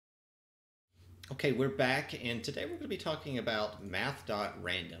Okay, we're back, and today we're going to be talking about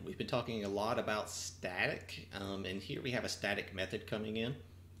Math.random. We've been talking a lot about static, and here we have a static method coming in,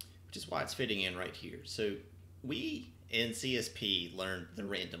 which is why it's fitting in right here. So we in CSP learned the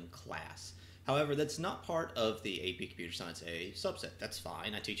random class. However, that's not part of the AP Computer Science A subset. That's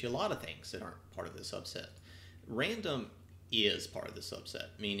fine. I teach you a lot of things that aren't part of the subset. Random is part of the subset,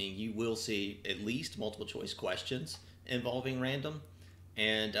 meaning you will see at least multiple choice questions involving random.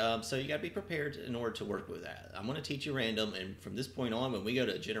 And so you got to be prepared in order to work with that. I'm going to teach you random, and from this point on, when we go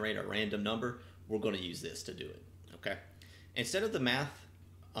to generate a random number, we're going to use this to do it. Okay. Instead of the math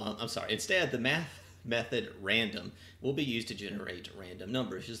method random will be used to generate random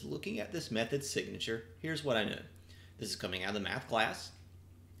numbers. Just looking at this method's signature, here's what I know. This is coming out of the math class.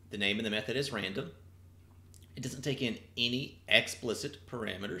 The name of the method is random. It doesn't take in any explicit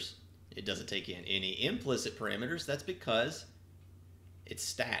parameters. It doesn't take in any implicit parameters. That's because it's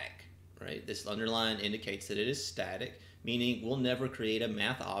static, right? This underline indicates that it is static, meaning we'll never create a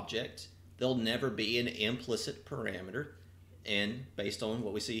math object. There'll never be an implicit parameter. And based on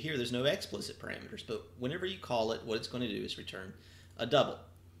what we see here, there's no explicit parameters. But whenever you call it, what it's going to do is return a double.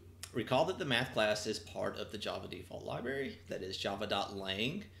 Recall that the math class is part of the Java default library. That is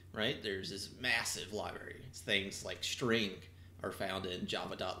java.lang, right? There's this massive library. It's things like string are found in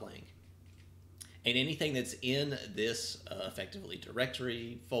java.lang. And anything that's in this effectively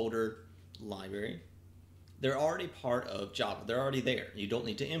directory, folder, library, they're already part of Java. They're already there. You don't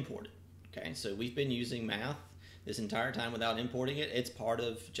need to import it. Okay, so we've been using math this entire time without importing it. It's part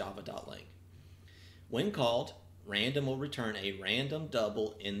of java.lang. When called, random will return a random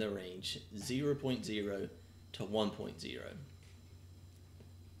double in the range 0.0 to 1.0.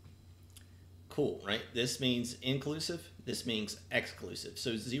 Cool, right? This means inclusive. This means exclusive.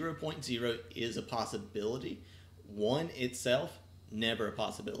 So 0.0 is a possibility. 1 itself, never a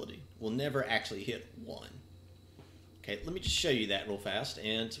possibility. We'll never actually hit 1. Okay, let me just show you that real fast.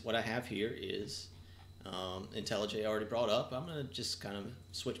 And what I have here is IntelliJ I already brought up. I'm going to just kind of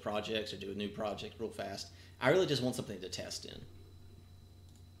switch projects or do a new project real fast. I really just want something to test in.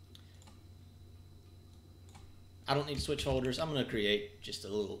 I don't need to switch folders. I'm going to create just a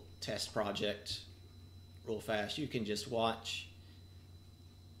little test project real fast. You can just watch.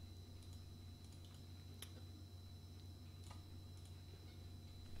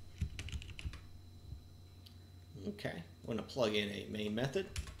 Okay, I'm going to plug in a main method.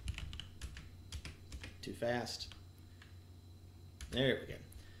 Too fast. There we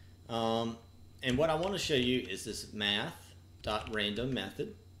go. And what I want to show you is this math.random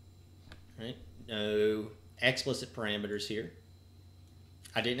method. Right? No explicit parameters here.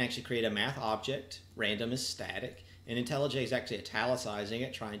 I didn't actually create a math object. Random is static. And IntelliJ is actually italicizing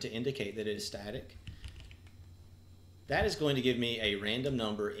it, trying to indicate that it is static. That is going to give me a random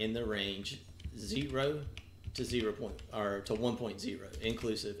number in the range 0 to 1.0,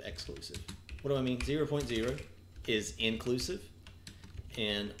 inclusive, exclusive. What do I mean? 0.0 is inclusive,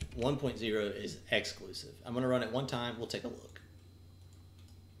 and 1.0 is exclusive. I'm going to run it one time. We'll take a look.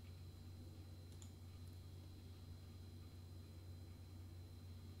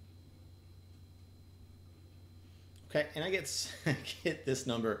 Okay, and I get this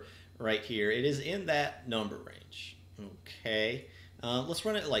number right here. It is in that number range. Okay, let's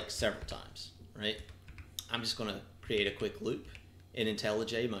run it like several times, right? I'm just going to create a quick loop. In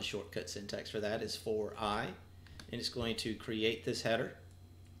IntelliJ, my shortcut syntax for that is for I, and it's going to create this header.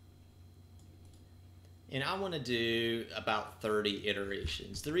 And I want to do about 30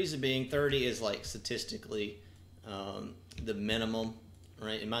 iterations. The reason being 30 is like statistically the minimum.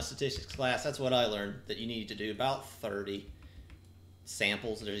 Right, in my statistics class, that's what I learned, that you need to do about 30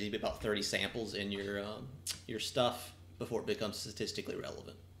 samples. There's need to be about 30 samples in your stuff before it becomes statistically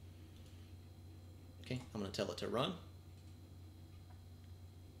relevant. Okay, I'm going to tell it to run.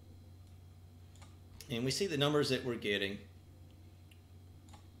 And we see the numbers that we're getting.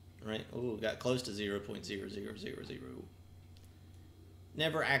 Right, oh, got close to 0.0000.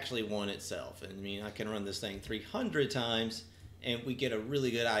 Never actually 1 itself. And I mean, I can run this thing 300 times. And we get a really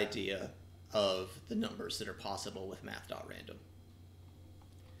good idea of the numbers that are possible with Math.random.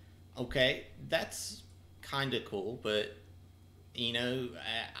 Okay, that's kind of cool, but you know,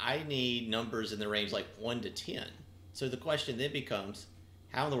 I need numbers in the range like 1 to 10. So the question then becomes,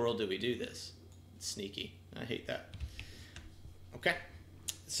 how in the world do we do this? It's sneaky. I hate that. Okay,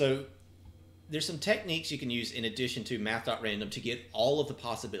 so there's some techniques you can use in addition to Math.random to get all of the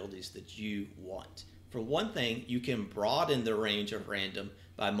possibilities that you want. For one thing, you can broaden the range of random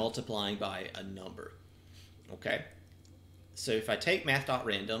by multiplying by a number. Okay? So if I take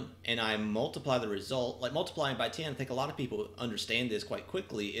Math.random and I multiply the result, like multiplying by 10, I think a lot of people understand this quite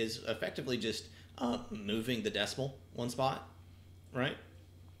quickly, is effectively just moving the decimal one spot, right?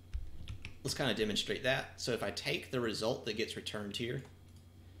 Let's kind of demonstrate that. So if I take the result that gets returned here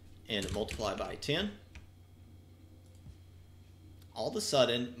and multiply by 10, all of a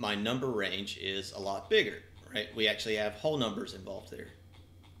sudden my number range is a lot bigger, right? We actually have whole numbers involved there.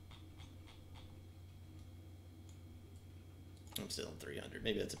 I'm still on 300.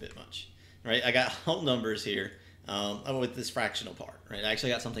 Maybe that's a bit much, right? I got whole numbers here with this fractional part, right? I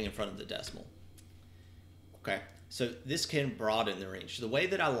actually got something in front of the decimal. Okay, so this can broaden the range. The way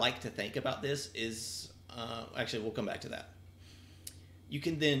that I like to think about this is, actually we'll come back to that. You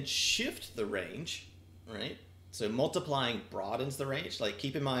can then shift the range, right? So multiplying broadens the range. Like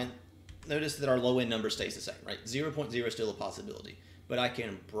keep in mind, notice that our low end number stays the same, right? 0.0 is still a possibility, but I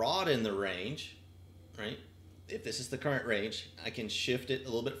can broaden the range, right? If this is the current range, I can shift it a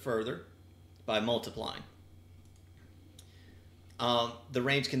little bit further by multiplying. The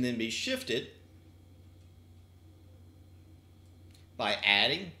range can then be shifted by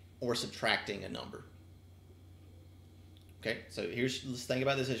adding or subtracting a number. Okay, so let's think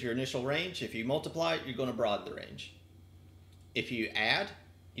about this as your initial range. If you multiply, you're going to broaden the range. If you add,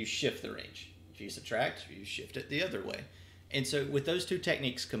 you shift the range. If you subtract, you shift it the other way. And so with those two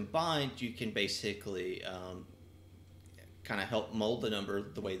techniques combined, you can basically kind of help mold the number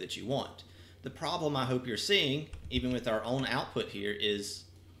the way that you want. The problem I hope you're seeing, even with our own output here, is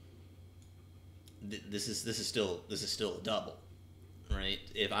this is still a double, right?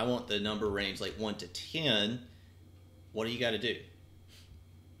 If I want the number range like 1 to 10, what do you got to do?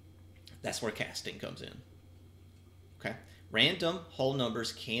 That's where casting comes in. Okay, random whole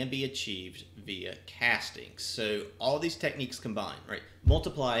numbers can be achieved via casting. So all these techniques combined, right?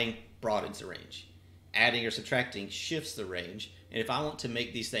 Multiplying broadens the range. Adding or subtracting shifts the range. And if I want to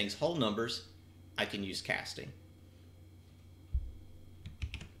make these things whole numbers, I can use casting.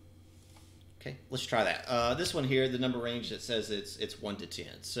 Okay, let's try that. This one here, the number range that says it's 1 to 10.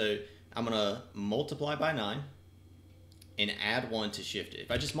 So I'm going to multiply by 9 and add 1 to shift it.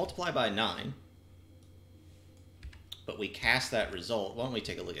 If I just multiply by 9, but we cast that result, why don't we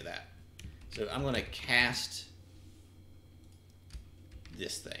take a look at that? So I'm going to cast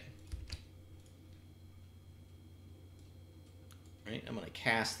this thing. Right? I'm going to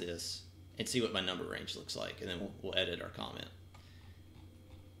cast this and see what my number range looks like, and then we'll edit our comment.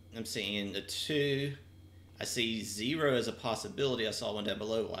 I'm seeing a 2. I see 0 as a possibility. I saw one down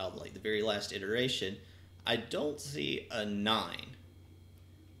below while like the very last iteration. I don't see a 9.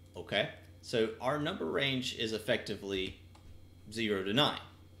 Okay, so our number range is effectively 0 to 9.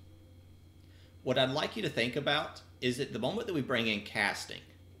 What I'd like you to think about is that the moment that we bring in casting,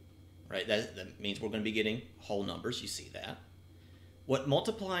 right, that means we're going to be getting whole numbers. You see that. What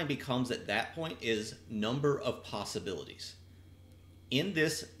multiplying becomes at that point is number of possibilities. In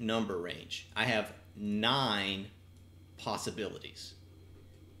this number range, I have 9 possibilities.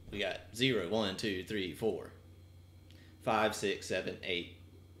 We got 0, 1, 2, 3, 4, 5, 6, 7, 8.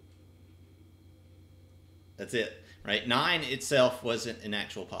 That's it, right? 9 itself wasn't an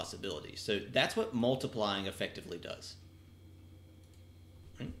actual possibility. So that's what multiplying effectively does.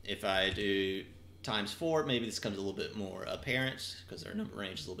 If I do times 4, maybe this becomes a little bit more apparent because our number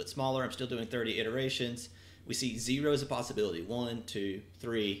range is a little bit smaller. I'm still doing 30 iterations. We see 0 as a possibility. 1, 2,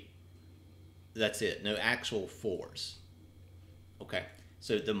 3. That's it. No actual 4s. Okay.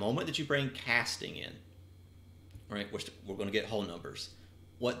 So the moment that you bring casting in, right, we're going to get whole numbers.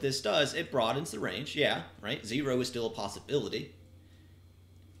 What this does, it broadens the range. Yeah, right. 0 is still a possibility.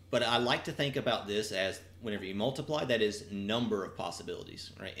 But I like to think about this as whenever you multiply, that is number of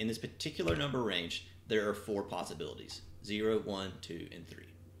possibilities, right? In this particular number range, there are 4 possibilities. 0, 1, 2, and 3.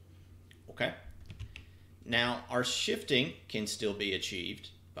 Okay? Now, our shifting can still be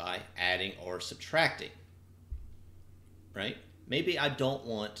achieved by adding or subtracting, right? Maybe I don't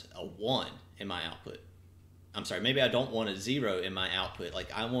want a 1 in my output. I'm sorry, maybe I don't want a 0 in my output.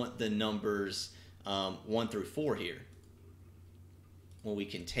 Like I want the numbers 1 through 4 here. Well, we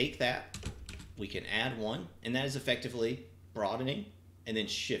can take that, we can add 1, and that is effectively broadening and then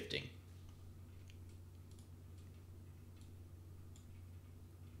shifting.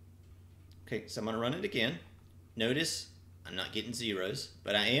 Okay, so I'm going to run it again. Notice I'm not getting 0s,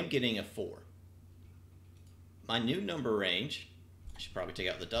 but I am getting a 4. My new number range, I should probably take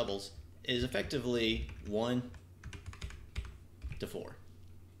out the doubles, is effectively 1 to 4.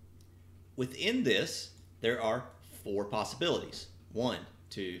 Within this, there are 4 possibilities. 1,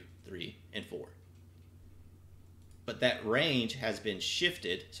 2, 3, and 4. But that range has been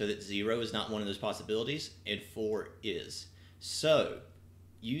shifted so that 0 is not one of those possibilities and 4 is. So,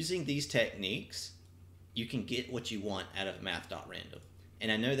 using these techniques, you can get what you want out of Math.random.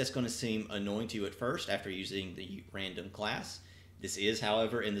 And I know that's going to seem annoying to you at first after using the random class. This is,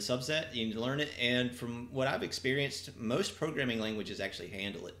 however, in the subset. You need to learn it. And from what I've experienced, most programming languages actually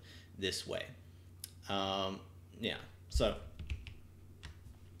handle it this way. Yeah, so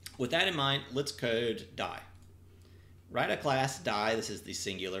with that in mind, let's code die. Write a class die. This is the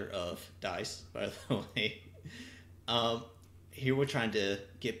singular of dice, by the way. Here we're trying to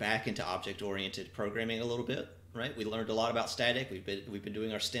get back into object-oriented programming a little bit, right? We learned a lot about static. We've been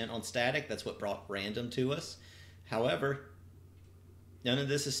doing our stint on static. That's what brought random to us. However, none of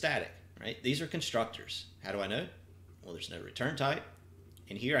this is static, right? These are constructors. How do I know? Well, there's no return type.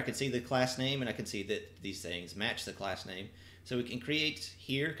 And here I can see the class name, and I can see that these things match the class name. So we can create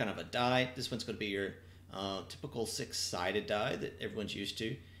here kind of a die. This one's going to be your typical 6-sided die that everyone's used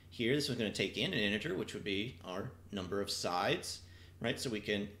to. Here, this one's going to take in an integer, which would be our number of sides, right? So we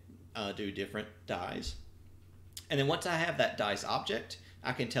can do different dies. And then once I have that dice object,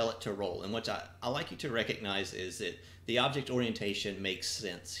 I can tell it to roll. And what I like you to recognize is that the object orientation makes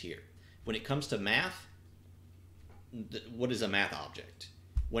sense here. When it comes to math, what is a math object?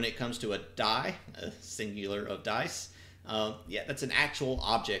 When it comes to a die, a singular of dice, yeah, that's an actual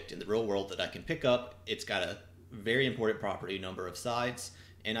object in the real world that I can pick up. It's got a very important property, number of sides,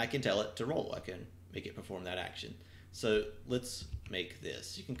 and I can tell it to roll. I can make it perform that action. So let's make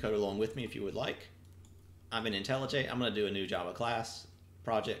this. You can code along with me if you would like. I'm in IntelliJ. I'm going to do a new Java class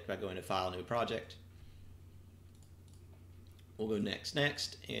project by going to File, New Project. We'll go next,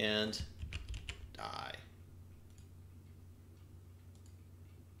 and die.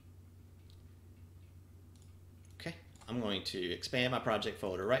 Okay, I'm going to expand my project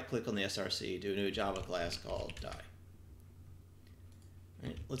folder, right-click on the SRC, do a new Java class called die. All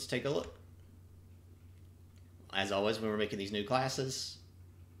right, let's take a look. As always, when we're making these new classes,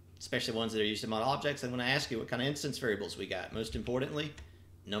 especially ones that are used to model objects, I'm going to ask you what kind of instance variables we got. Most importantly,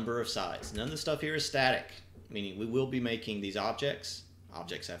 number of sides. None of the stuff here is static, meaning we will be making these objects.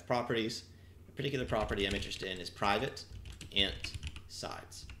 Objects have properties. The particular property I'm interested in is private int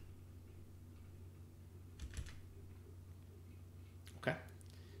sides. Okay.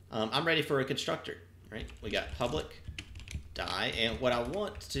 I'm ready for a constructor, right? We got public die, and what I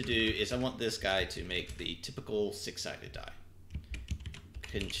want to do is I want this guy to make the typical 6-sided die.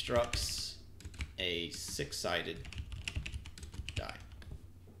 Constructs a 6-sided die.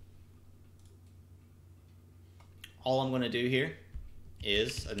 All I'm going to do here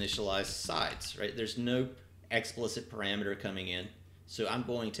is initialize sides, right? There's no explicit parameter coming in, so I'm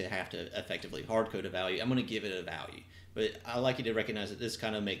going to have to effectively hard-code a value. I'm going to give it a value, but I like you to recognize that this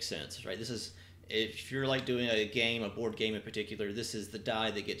kind of makes sense, right? This is, if you're like doing a game, a board game in particular, this is the die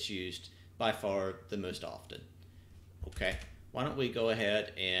that gets used by far the most often. Okay, why don't we go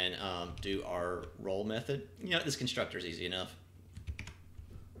ahead and do our roll method? You know, this constructor is easy enough.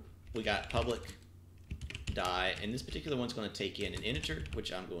 We got public die, and this particular one's going to take in an integer,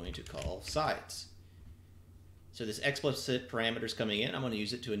 which I'm going to call sides. So this explicit parameter is coming in. I'm going to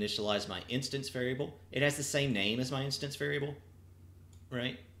use it to initialize my instance variable. It has the same name as my instance variable,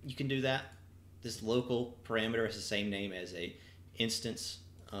 right? You can do that. This local parameter has the same name as a instance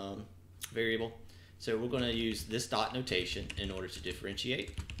variable. So we're going to use this dot notation in order to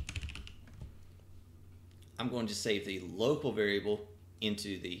differentiate. I'm going to save the local variable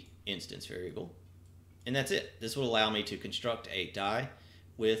into the instance variable. And that's it. This will allow me to construct a die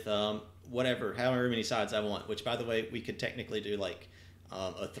with however many sides I want, which, by the way, we could technically do like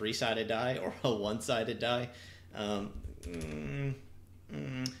a 3-sided die or a 1-sided die.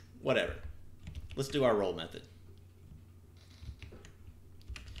 Whatever. Let's do our roll method.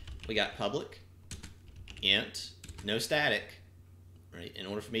 We got public int, no static, right? In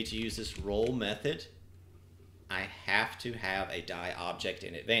order for me to use this roll method, I have to have a die object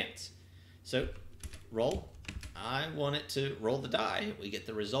in advance. So roll, I want it to roll the die. We get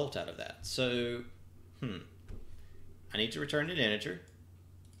the result out of that. So, I need to return an integer.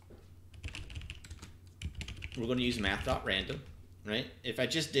 We're going to use Math.random, right? If I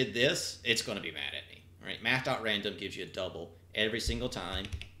just did this, it's going to be mad at me, right? Math.random gives you a double every single time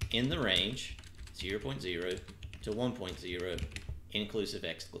in the range 0.0 to 1.0, inclusive,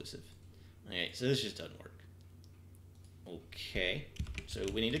 exclusive. Okay, so this just doesn't work. Okay, so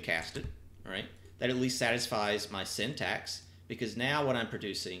we need to cast it, all right? That at least satisfies my syntax, because now what I'm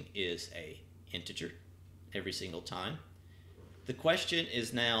producing is a integer every single time. The question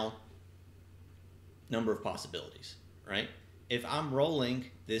is now number of possibilities, right? If I'm rolling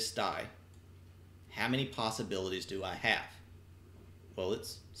this die, how many possibilities do I have? Well,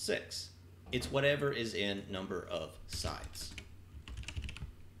 it's 6. It's whatever is in number of sides.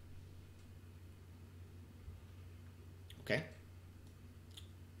 Okay?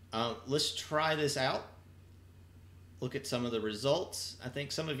 Let's try this out. Look at some of the results. I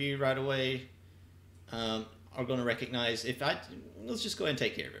think some of you right away are going to recognize let's just go ahead and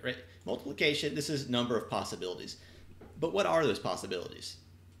take care of it, right? Multiplication, this is number of possibilities. But what are those possibilities?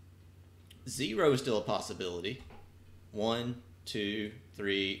 0 is still a possibility. 1, 2,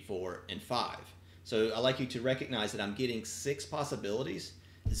 3, 4, and 5. So I'd like you to recognize that I'm getting 6 possibilities.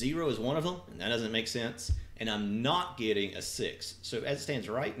 0 is one of them, and that doesn't make sense. And I'm not getting a 6. So as it stands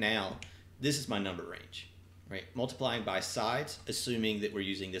right now, this is my number range. Right? Multiplying by sides, assuming that we're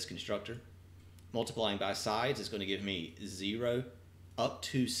using this constructor. Multiplying by sides is going to give me 0 up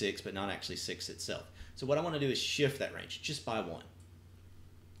to 6, but not actually 6 itself. So what I want to do is shift that range just by 1.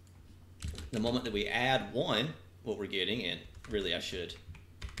 The moment that we add 1, what we're getting, and really I should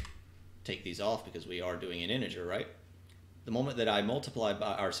take these off because we are doing an integer, right? The moment that I add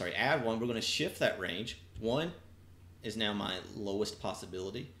 1, we're going to shift that range. 1 is now my lowest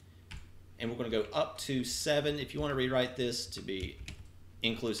possibility. And we're going to go up to 7. If you want to rewrite this to be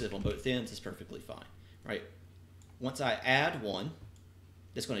inclusive on both ends, it's perfectly fine, right? Once I add 1,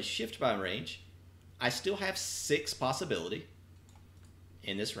 that's going to shift my range. I still have 6 possibility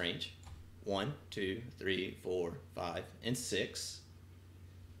in this range. 1, 2, 3, 4, 5, and 6.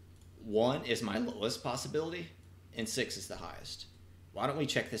 1 is my lowest possibility, and 6 is the highest. Why don't we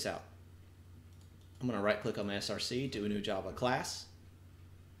check this out? I'm going to right-click on my SRC, do a new Java class.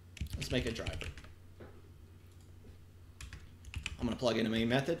 Let's make a driver. I'm going to plug in a main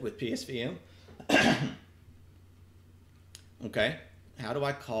method with PSVM. Okay, how do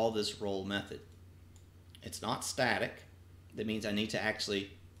I call this roll method? It's not static. That means I need to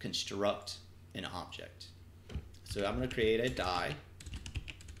actually construct an object. So I'm going to create a die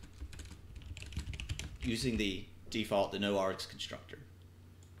using the default, the noargs constructor.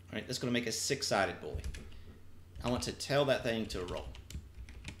 All right, that's going to make a 6-sided boolean. I want to tell that thing to roll.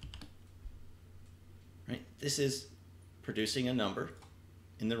 Right, this is producing a number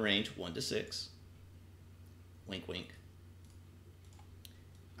in the range 1 to 6. Wink, wink.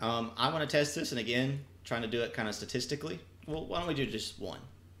 I want to test this, and again, trying to do it kind of statistically. Well, why don't we do just 1?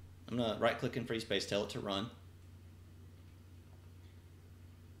 I'm going to right-click in free space, tell it to run.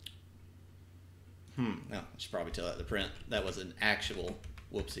 No, I should probably tell that to print. That was an actual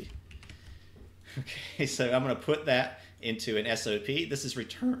whoopsie. Okay, so I'm going to put that into an SOP. This is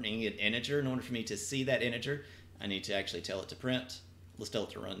returning an integer. In order for me to see that integer, I need to actually tell it to print. Let's tell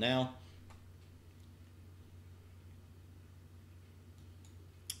it to run now.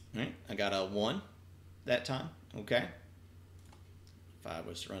 All right, I got a 1 that time. Okay. If I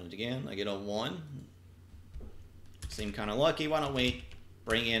was to run it again, I get a 1. Seem kind of lucky. Why don't we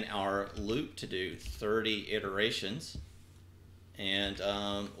bring in our loop to do 30 iterations, and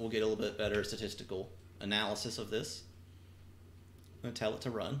we'll get a little bit better statistical analysis of this. I'm going to tell it to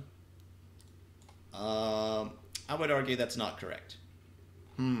run. I would argue that's not correct.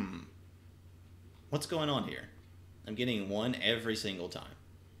 What's going on here? I'm getting 1 every single time.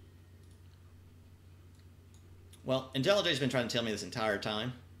 Well, IntelliJ's been trying to tell me this entire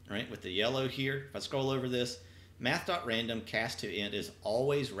time, right? With the yellow here, if I scroll over this, Math.random cast to int is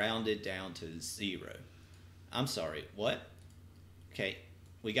always rounded down to 0. I'm sorry, what? Okay,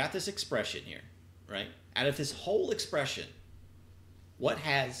 we got this expression here, right? Out of this whole expression, what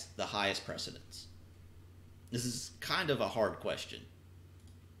has the highest precedence? This is kind of a hard question,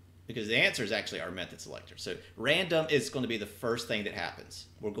 because the answer is actually our method selector. So random is going to be the first thing that happens.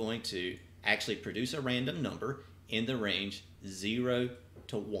 We're going to actually produce a random number in the range 0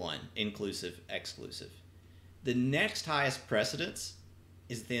 to 1, inclusive, exclusive. The next highest precedence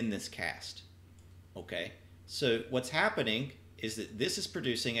is then this cast. Okay, so what's happening is that this is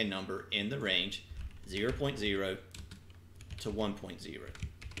producing a number in the range 0.0 to 1.0,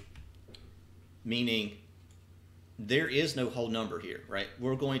 meaning there is no whole number here, right?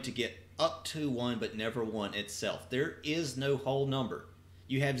 We're going to get up to 1, but never 1 itself. There is no whole number.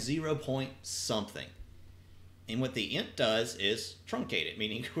 You have 0 point something. And what the int does is truncate it,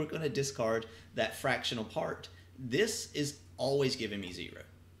 meaning we're going to discard that fractional part. This is always giving me 0.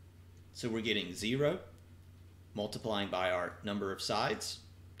 So we're getting 0, multiplying by our number of sides.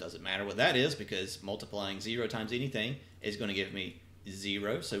 Doesn't matter what that is, because multiplying 0 times anything is going to give me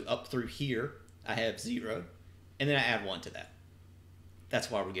 0. So up through here, I have 0. And then I add 1 to that. That's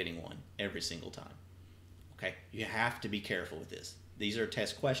why we're getting 1 every single time. Okay, you have to be careful with this. These are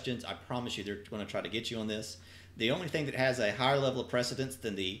test questions. I promise you they're going to try to get you on this. The only thing that has a higher level of precedence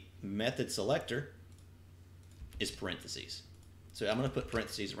than the method selector is parentheses. So I'm going to put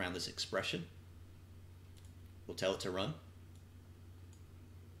parentheses around this expression. We'll tell it to run.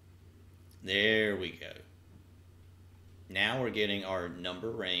 There we go. Now we're getting our number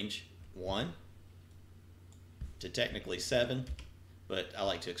range 1 to technically 7, but I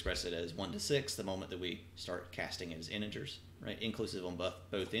like to express it as 1 to 6 the moment that we start casting it as integers, right? Inclusive on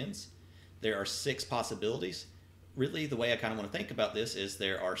both ends. There are 6 possibilities. Really, the way I kind of want to think about this is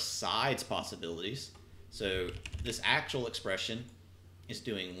there are sides possibilities. So this actual expression is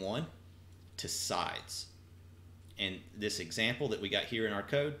doing 1 to sides. And this example that we got here in our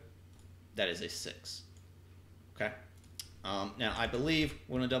code, that is a 6. Okay? Now, I believe,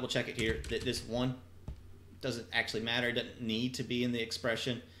 we're going to double check it here, that this 1 doesn't actually matter. It doesn't need to be in the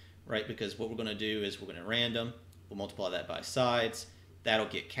expression, right? Because what we're going to do is we're going to random. We'll multiply that by sides. That'll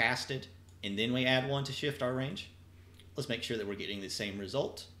get casted. And then we add 1 to shift our range. Let's make sure that we're getting the same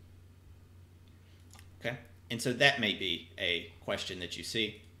result. Okay? And so that may be a question that you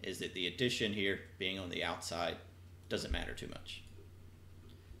see, is that the addition here being on the outside doesn't matter too much.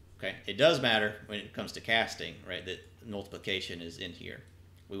 Okay? It does matter when it comes to casting, right? That multiplication is in here.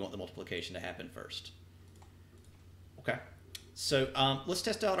 We want the multiplication to happen first. Okay? So let's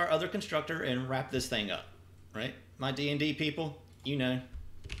test out our other constructor and wrap this thing up, right? My D&D people, you know,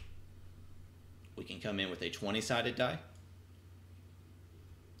 we can come in with a 20-sided die.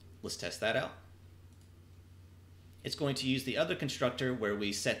 Let's test that out. It's going to use the other constructor where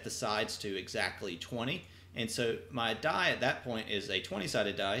we set the sides to exactly 20. And so my die at that point is a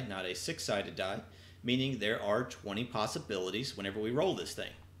 20-sided die, not a 6-sided die, meaning there are 20 possibilities whenever we roll this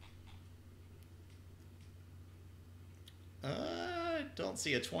thing. I don't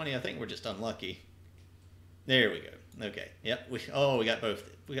see a 20. I think we're just unlucky. There we go. Okay. Yep. We got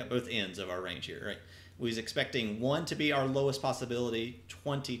both ends of our range here, right? We was expecting 1 to be our lowest possibility,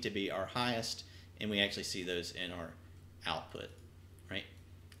 20 to be our highest, and we actually see those in our output, right?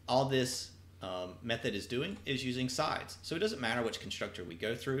 All this method is doing is using sides. So it doesn't matter which constructor we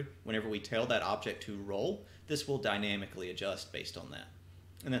go through. Whenever we tell that object to roll, this will dynamically adjust based on that.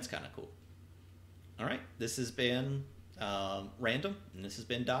 And that's kind of cool. All right. This has been random, and this has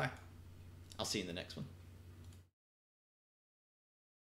been die. I'll see you in the next one.